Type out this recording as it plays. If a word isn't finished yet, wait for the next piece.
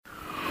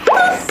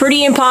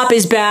Pretty and Pop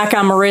is back.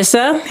 I'm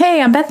Marissa.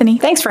 Hey, I'm Bethany.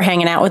 Thanks for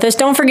hanging out with us.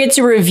 Don't forget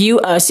to review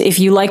us if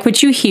you like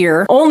what you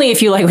hear. Only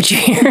if you like what you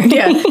hear.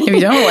 Yeah, if you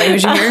don't like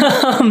what you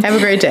hear, have a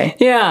great day.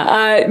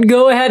 Yeah,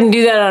 go ahead and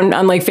do that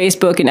on like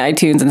Facebook and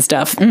iTunes and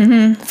stuff.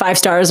 Mm-hmm. 5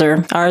 stars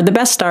are the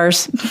best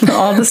stars.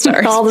 All the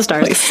stars. All the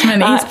stars.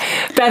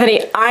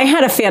 Bethany, I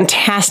had a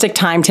fantastic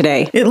time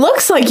today. It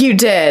looks like you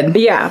did.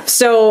 Yeah.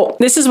 So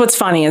this is what's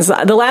funny is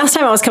the last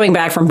time I was coming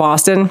back from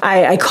Boston,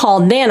 I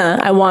called Nana.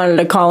 I wanted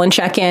to call and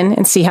check in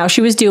and see how she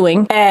was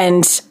doing.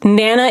 And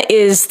Nana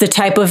is the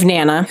type of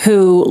Nana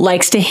who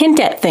likes to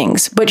hint at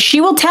things, but she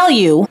will tell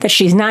you that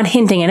she's not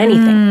hinting at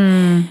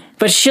anything.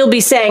 But she'll be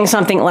saying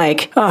something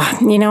like,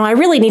 I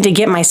really need to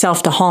get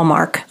myself to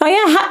Hallmark. Oh,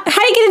 yeah?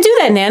 How are you going to do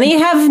that, Nana? You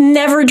have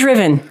never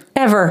driven.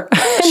 Ever.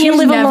 She's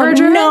never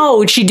driven?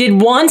 No, she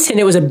did once, and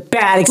it was a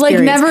bad experience.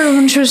 Like never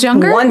when she was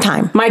younger? One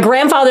time. My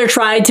grandfather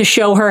tried to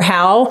show her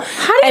how.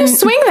 How do you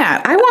swing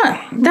that?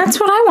 That's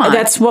what I want.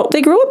 That's what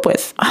they grew up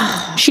with.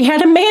 She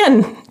had a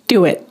man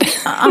do it.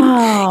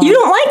 Oh. You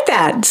don't like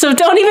that. So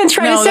don't even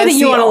try to say that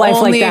you want a life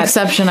like that. The only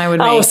exception I would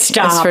make is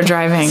for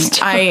driving.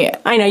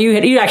 I know,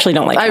 you actually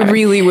don't like that. I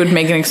really would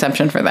make an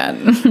exception for that.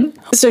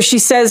 So she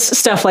says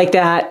stuff like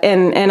that,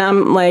 and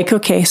I'm like,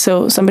 okay,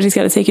 so somebody's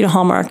got to take you to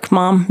Hallmark.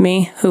 Mom,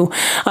 me, who?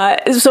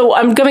 So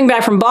I'm coming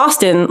back from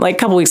Boston like a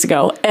couple weeks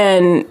ago,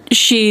 and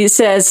she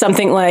says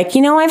something like,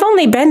 I've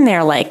only been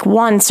there like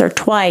once or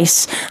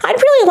twice. I'd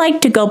really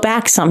like to go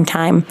back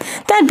sometime.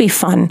 That'd be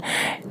fun.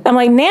 I'm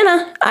like,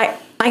 Nana,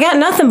 I got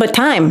nothing but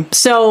time.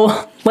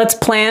 So let's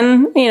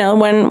plan,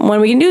 when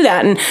we can do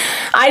that. And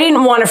I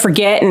didn't want to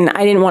forget, and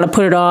I didn't want to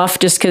put it off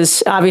just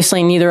because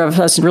obviously neither of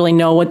us really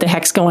know what the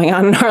heck's going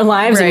on in our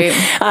lives. Right.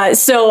 And,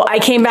 so I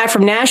came back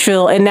from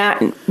Nashville, and that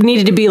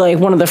needed to be like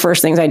one of the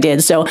first things I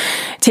did. So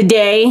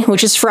today,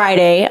 which is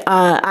Friday,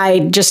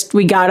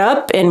 we got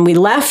up and we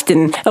left.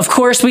 And of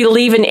course we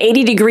leave an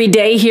 80-degree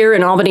day here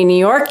in Albany, New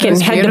York,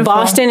 and head to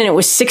Boston, and it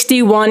was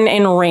 61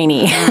 and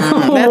rainy.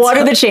 What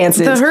are the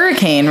chances? The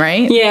hurricane,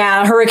 right?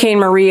 Yeah, Hurricane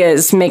Maria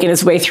is making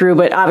its way through,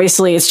 but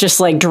obviously it's just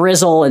like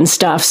drizzle and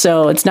stuff,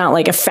 so it's not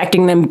like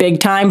affecting them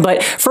big time.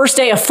 But first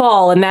day of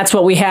fall, and that's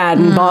what we had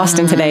in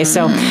Boston today.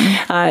 So,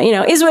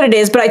 is what it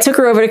is. But I took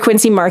her over to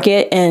Quincy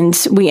Market, and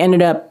we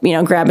ended up,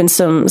 grabbing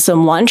some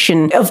lunch.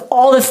 And of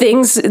all the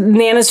things,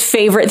 Nana's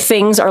favorite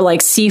things are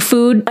like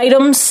seafood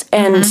items.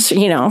 And,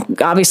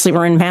 obviously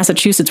we're in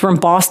Massachusetts, we're in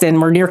Boston,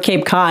 we're near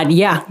Cape Cod.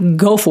 Yeah,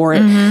 go for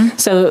it.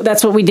 So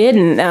that's what we did.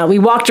 And we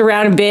walked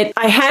around a bit.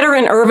 I had her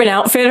in Urban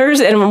Outfitters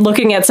and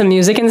looking at some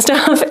music and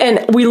stuff.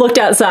 And we looked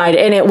outside,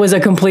 and it was a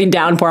complete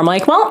downpour. I'm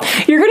like, well,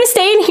 you're going to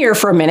stay in here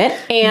for a minute.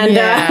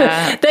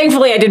 And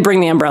thankfully I did bring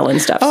the umbrella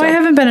and stuff. I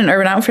haven't been in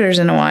Urban Outfitters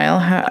in a while.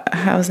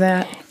 How's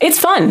that? It's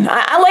fun.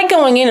 I like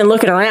going in and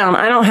looking around.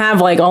 I don't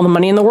have like all the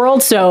money in the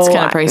world, so it's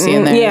kind of pricey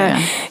in there.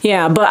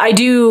 Yeah, but I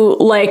do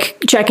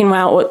like checking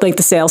out what like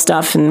the sale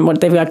stuff and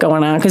what they've got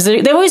going on, because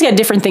they've always got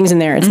different things in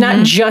there. It's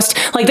not just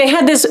like they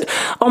had this.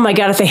 Oh my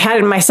god, if they had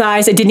it in my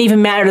size, it didn't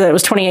even matter that it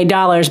was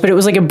 $28, but it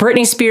was like a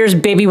Britney Spears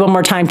 "Baby One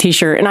More Time"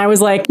 T-shirt, and I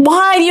was like,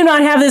 why do you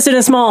not have this in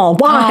a small?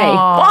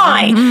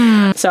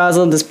 Why? So I was a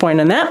little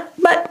disappointed in that,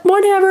 but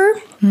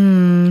whatever. Well,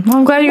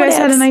 I'm glad you guys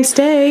had a nice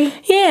day.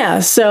 Yeah,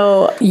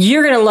 so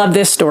you're going to love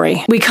this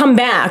story. We come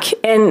back,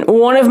 and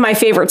one of my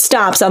favorite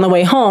stops on the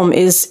way home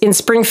is in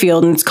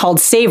Springfield, and it's called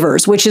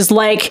Savers, which is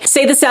like,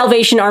 say the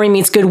Salvation Army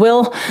meets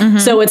Goodwill.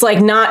 So it's like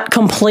not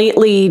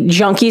completely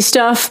junky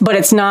stuff, but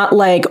it's not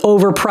like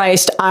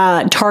overpriced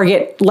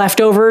Target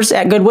leftovers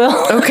at Goodwill.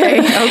 Okay.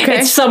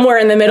 It's somewhere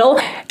in the middle.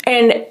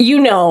 And you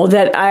know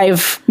that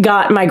I've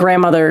got my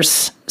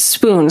grandmother's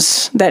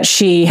spoons that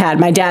she had,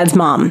 my dad's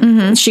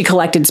mom. She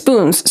collected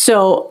spoons.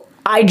 So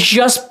I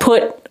just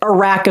put a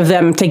rack of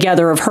them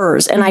together of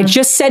hers. And I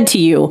just said to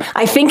you,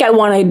 I think I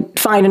want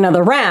to find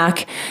another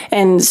rack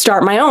and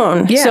start my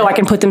own so I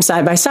can put them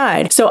side by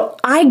side. So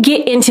I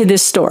get into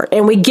this store,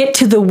 and we get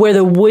to where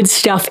the wood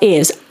stuff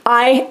is.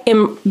 I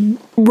am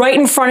right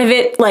in front of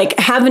it, like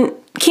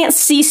can't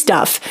see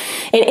stuff.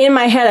 And in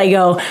my head I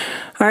go,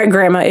 all right,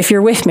 Grandma, if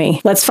you're with me,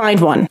 let's find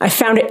one. I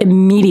found it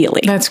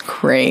immediately. That's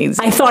crazy.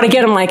 I thought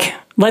again, I'm like,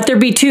 let there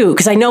be 2,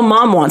 because I know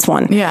Mom wants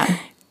one. Yeah.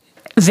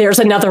 There's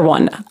another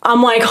one.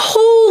 I'm like,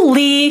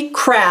 holy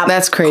crap.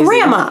 That's crazy.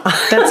 Grandma.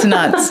 That's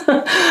nuts.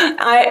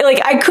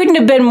 I couldn't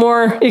have been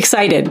more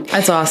excited.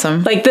 That's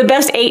awesome. Like the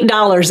best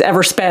 $8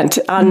 ever spent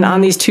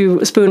on these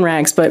 2 spoon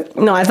racks. But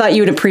no, I thought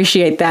you would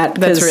appreciate that.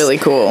 That's really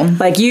cool.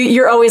 Like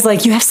you're always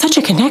like, you have such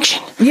a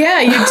connection.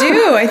 Yeah, you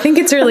do. I think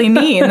it's really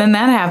neat. And then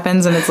that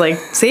happens, and it's like,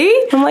 see?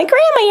 I'm like,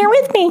 Grandma, you're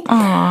with me.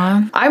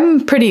 Aw.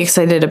 I'm pretty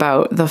excited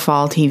about the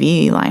fall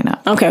TV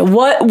lineup. Okay,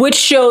 which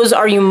shows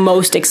are you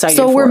most excited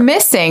for? So we're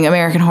missing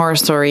American Horror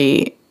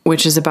Story,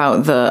 which is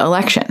about the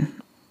election.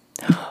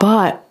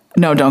 But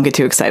no, don't get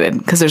too excited,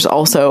 because there's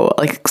also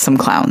like some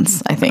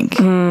clowns, I think.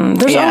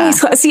 There's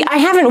always, see, I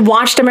haven't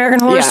watched American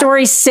Horror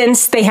Story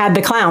since they had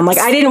the clown. Like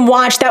I didn't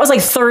watch, that was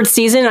like 3rd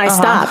season, and I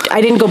stopped. I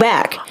didn't go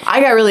back. I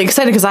got really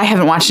excited because I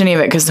haven't watched any of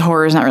it because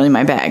horror is not really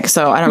my bag.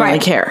 So I don't really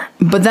care.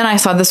 But then I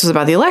saw this was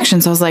about the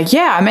election. So I was like,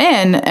 yeah, I'm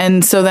in.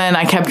 And so then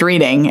I kept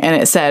reading and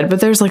it said,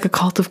 but there's like a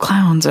cult of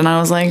clowns. And I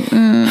was like,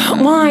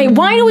 Why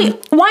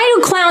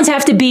do clowns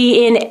have to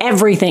be in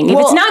everything? If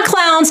it's not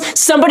clowns,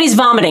 somebody's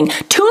vomiting.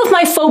 2 of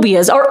my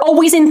phobias are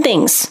always in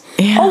things.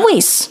 Yeah.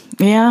 Always.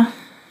 Yeah.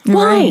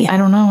 Why? Right. I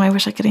don't know. I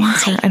wish I could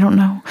answer. I don't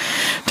know.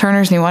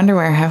 Turner's New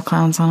Underwear have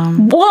clowns on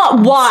them. What?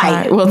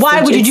 Why? Well,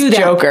 why would you do that?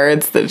 Joker.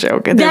 It's the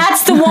Joker.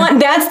 That's the one.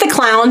 That's the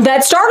clown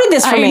that started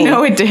this for me. I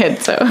know it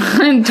did. So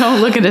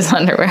don't look at his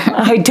underwear.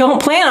 I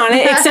don't plan on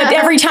it, except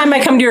every time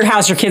I come to your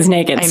house, your kid's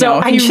naked. I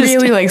know. He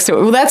really likes to.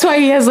 Well, that's why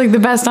he has like the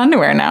best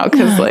underwear now.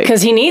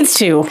 Because he needs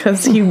to.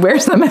 Because he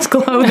wears them as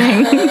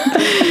clothing.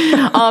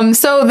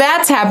 So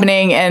that's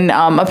happening, and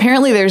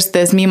apparently there's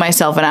this Me,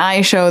 Myself, and I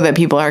show that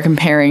people are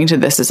comparing to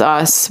This Is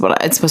Us.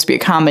 But it's supposed to be a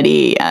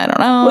comedy. I don't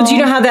know. Well, do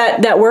you know how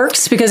that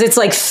works? Because it's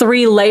like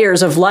 3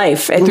 layers of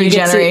life. And 3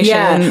 generations.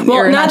 Yeah.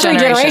 Well, not 3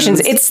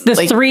 generations. It's the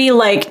like, 3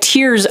 like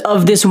tiers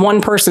of this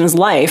one person's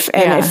life.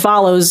 And it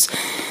follows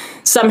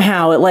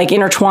somehow. It like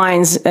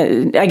intertwines.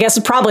 I guess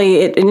it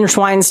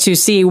intertwines to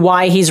see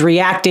why he's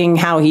reacting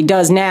how he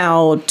does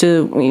now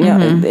to,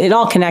 it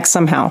all connects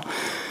somehow.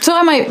 So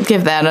I might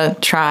give that a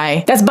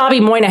try. That's Bobby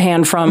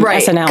Moynihan from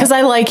SNL. Because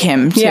I like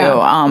him, too.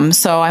 Yeah.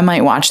 So I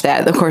might watch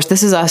that. Of course,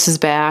 This Is Us is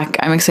back.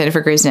 I'm excited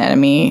for Grey's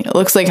Anatomy. It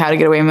looks like How to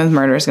Get Away with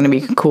Murder is going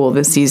to be cool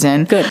this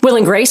season. Good. Will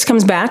and Grace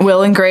comes back.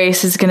 Will and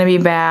Grace is going to be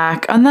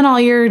back. And then all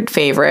your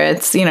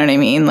favorites, you know what I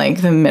mean?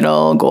 Like The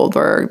Middle,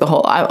 Goldberg, the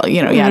whole, yada,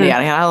 yada,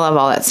 yada. I love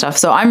all that stuff.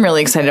 So I'm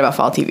really excited about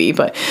fall TV.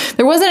 But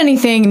there wasn't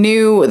anything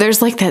new. There's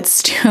like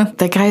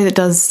that guy that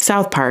does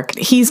South Park.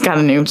 He's got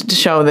a new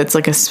show that's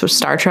like a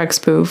Star Trek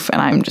spoof.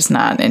 And I'm just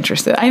not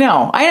interested. I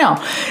know.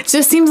 It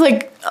just seems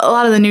like a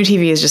lot of the new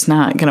TV is just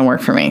not going to work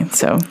for me.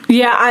 So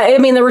yeah, I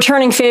mean, the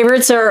returning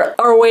favorites are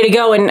a way to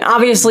go, and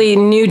obviously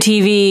new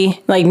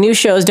TV, like new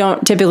shows,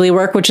 don't typically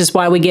work, which is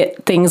why we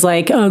get things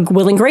like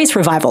Will and Grace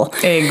revival.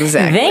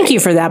 Exactly. Thank you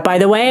for that, by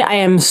the way. I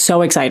am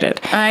so excited.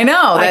 I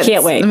know. I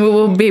can't wait.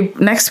 We'll be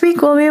next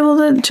week. We'll be able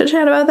to chit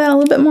chat about that a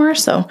little bit more.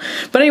 So,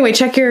 but anyway,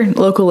 check your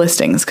local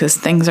listings because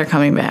things are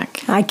coming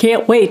back. I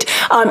can't wait.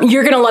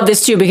 You're going to love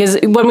this too, because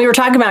when we were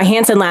talking about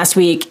Hanson last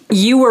week,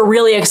 you were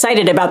really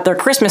excited about their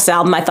Christmas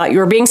album. I thought you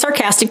were being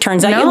sarcastic.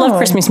 Turns out you love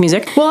Christmas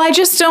music. Well, I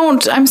just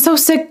don't. I'm so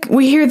sick.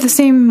 We hear the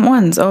same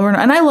ones over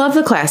and I love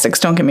the classics,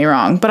 don't get me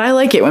wrong, but I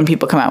like it when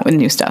people come out with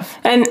new stuff.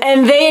 And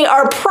they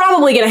are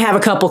probably going to have a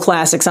couple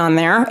classics on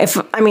there.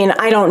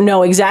 I don't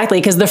know exactly,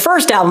 because the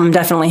first album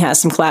definitely has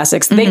some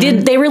classics.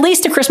 Mm-hmm. They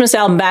released a Christmas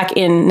album back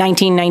in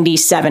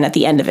 1997 at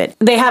the end of it.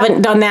 They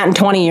haven't done that in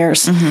 20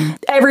 years. Mm-hmm.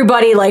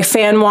 Everybody, like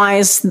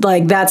fan-wise,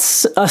 like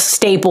that's a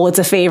staple. It's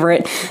a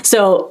favorite.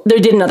 So they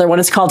did another one.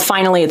 It's called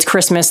Finally It's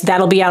Christmas.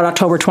 That'll be out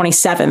October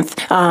 27th.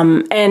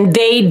 And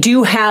they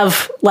do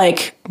have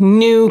like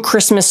new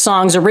Christmas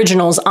songs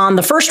originals on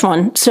the first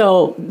one.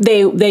 So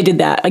they did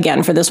that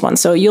again for this one.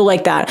 So you'll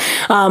like that.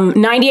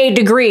 98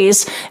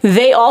 Degrees,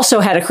 they also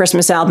had a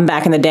Christmas album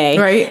back in the day.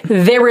 Right.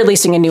 They're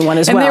releasing a new one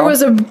as well. And there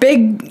was a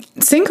big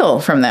single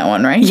from that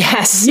one, right?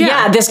 Yes.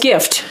 Yeah. This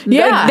Gift.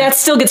 Yeah. That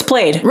still gets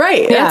played.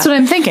 Right. Yeah. That's what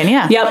I'm thinking.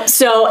 Yeah. Yep.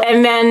 So,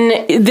 and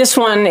then this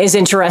one is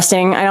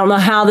interesting. I don't know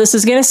how this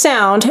is going to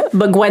sound,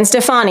 but Gwen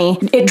Stefani,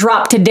 it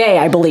dropped today,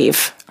 I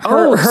believe.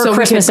 Her so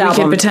Christmas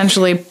album. We could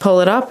potentially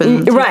pull it up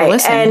and take a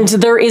listen. And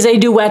there is a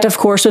duet, of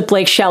course, with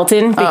Blake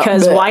Shelton,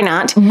 because why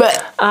not?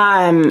 But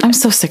I'm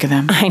so sick of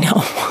them. I know.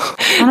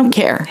 I don't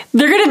care.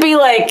 They're going to be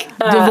like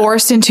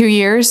divorced in 2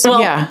 years. Well,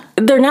 yeah,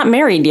 they're not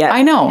married yet.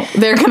 I know.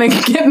 They're going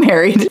to get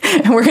married,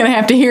 and we're going to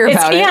have to hear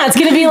about it. Yeah, it's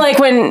going to be like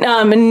when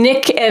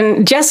Nick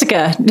and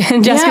Jessica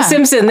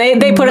Simpson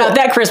they put out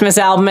that Christmas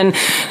album, and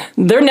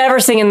they're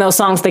never singing those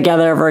songs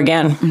together ever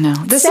again. No,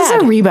 this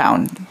is a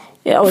rebound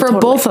for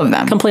both of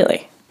them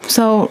completely.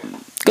 So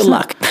good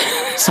luck.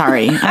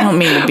 Sorry, I don't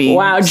mean to be.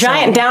 Wow,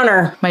 giant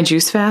downer. My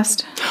juice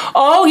fast?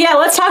 Oh, yeah,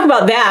 let's talk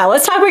about that.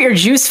 Let's talk about your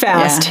juice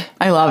fast. Yeah,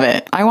 I love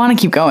it. I want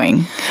to keep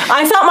going.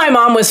 I thought my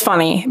mom was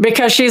funny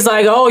because she's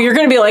like, oh, you're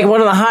going to be like one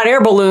of the hot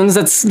air balloons.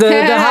 That's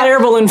the hot air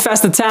balloon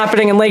fest that's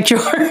happening in Lake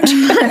George.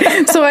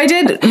 So I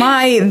did,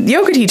 my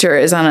yoga teacher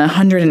is on a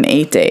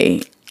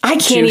 108-day I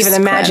can't even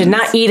imagine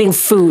not eating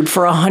food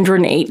for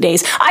 108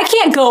 days. I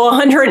can't go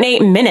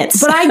 108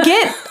 minutes. But I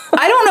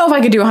don't know if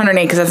I could do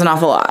 108 because that's an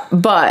awful lot.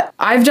 But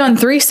I've done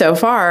 3 so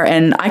far,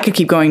 and I could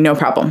keep going, no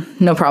problem.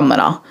 No problem at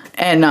all.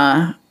 And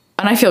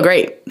I feel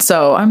great.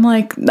 So I'm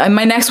like,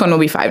 my next one will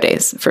be 5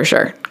 days for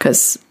sure,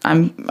 because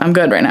I'm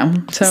good right now.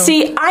 So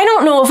see, I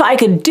don't know if I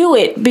could do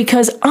it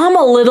because I'm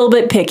a little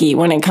bit picky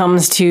when it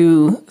comes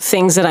to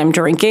things that I'm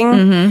drinking.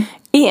 Mm-hmm.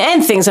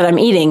 And things that I'm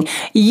eating.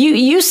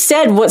 You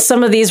said what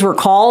some of these were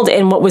called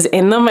and what was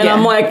in them, and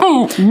I'm like,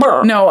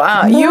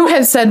 No, you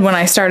had said when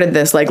I started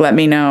this, like, let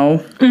me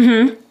know.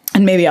 Mm-hmm.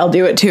 And maybe I'll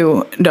do it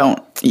too.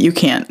 You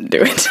can't do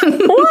it.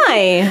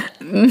 Why?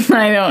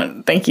 I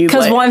don't think you'd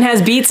because one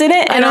has beets in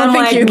it. And I don't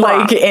think you'd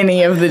like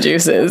any of the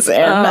juices.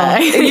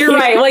 And you're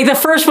right. Like the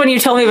first one you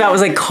told me about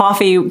was like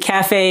coffee,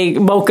 cafe,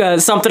 mocha,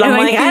 something. I'm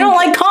like, I don't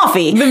like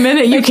coffee. The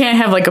minute you can't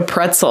have like a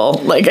pretzel,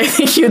 like I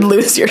think you'd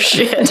lose your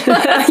shit.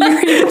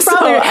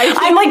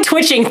 I'm like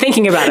twitching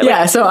thinking about it.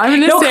 Yeah, so I'm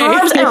gonna say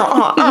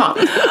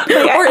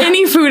carbs, or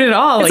any food at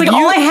all. It's like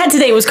all I had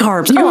today was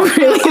carbs. You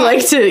really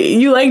like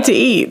to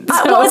eat.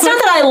 So. Well, it's not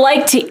that I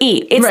like to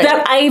eat. It's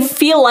that I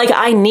feel like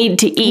I need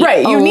to eat.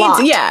 Right, you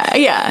need lot.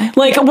 Yeah.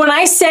 Like when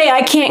I say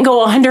I can't go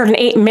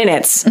 108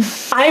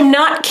 minutes, I'm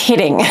not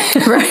kidding.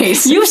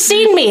 Right. You've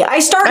seen me. I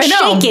start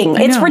shaking.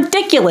 It's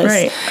ridiculous.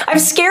 Right.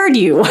 I've scared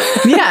you.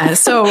 Yeah,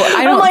 so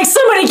I'm like,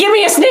 somebody give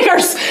me a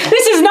Snickers.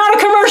 This is not a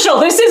commercial.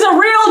 This is a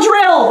real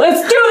drill.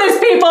 Let's do this,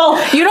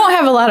 people. You don't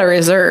have a lot of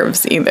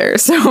reserves either,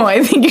 so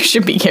I think you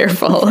should be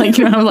careful. Like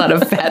you don't have a lot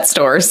of fat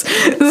stores,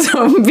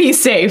 so be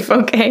safe,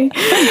 okay?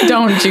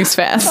 Don't juice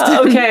fast.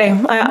 Okay,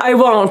 I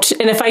won't.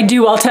 And if I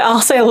do,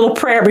 I'll say a little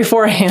prayer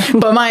beforehand.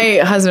 But my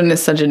husband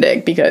is such a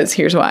dick because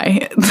here's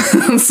why.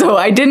 So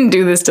I didn't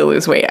do this to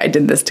lose weight. I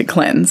did this to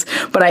cleanse.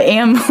 But I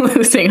am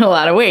losing a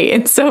lot of weight.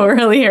 And so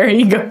earlier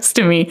he goes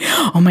to me,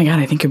 oh my God,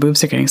 I think your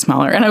boobs are getting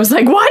smaller. And I was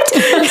like, what?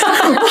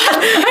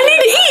 I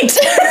need to eat.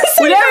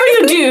 Whatever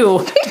you do,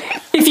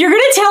 if you're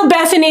going to tell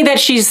Bethany that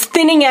she's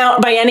thinning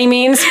out by any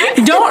means,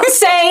 don't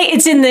say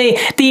it's in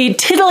the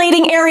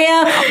titillating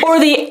area or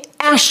the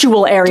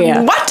astual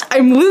area. What?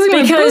 I'm losing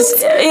my boobs?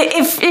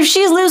 Because if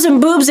she's losing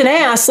boobs and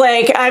ass,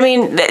 like, I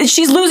mean,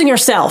 she's losing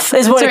herself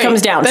is what it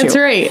comes down to. That's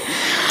right.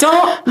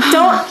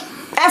 Don't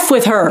F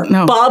with her,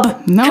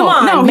 Bub. No. Come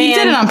on, no, man. He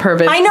did it on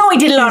purpose. I know he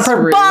did it on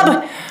purpose. Rude.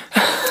 Bub.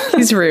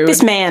 He's rude.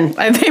 This man.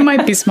 They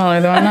might be smaller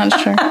though. I'm not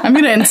sure. I'm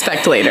going to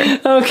inspect later.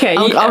 Okay.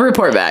 I'll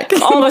report back.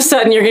 All of a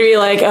sudden you're going to be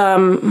like,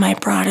 my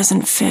bra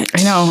doesn't fit.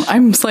 I know.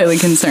 I'm slightly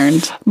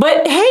concerned.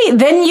 But hey,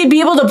 then you'd be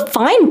able to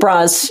find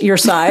bras your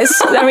size.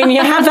 I mean,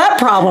 you have that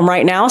problem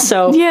right now,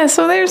 so. Yeah,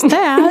 so there's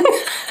that,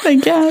 I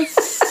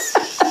guess.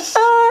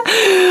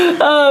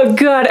 Oh,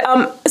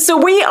 God. So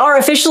we are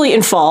officially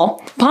in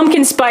fall.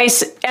 Pumpkin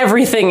spice,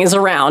 everything is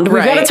around.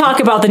 We've got to talk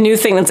about the new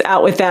thing that's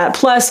out with that.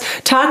 Plus,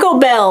 Taco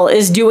Bell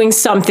is doing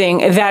something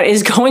that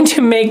is going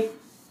to make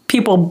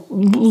people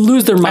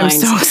lose their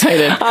minds. I'm so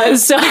excited.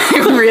 So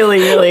I'm really,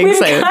 really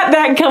excited. We've got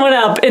that coming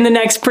up in the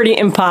next Pretty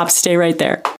in Pop. Stay right there.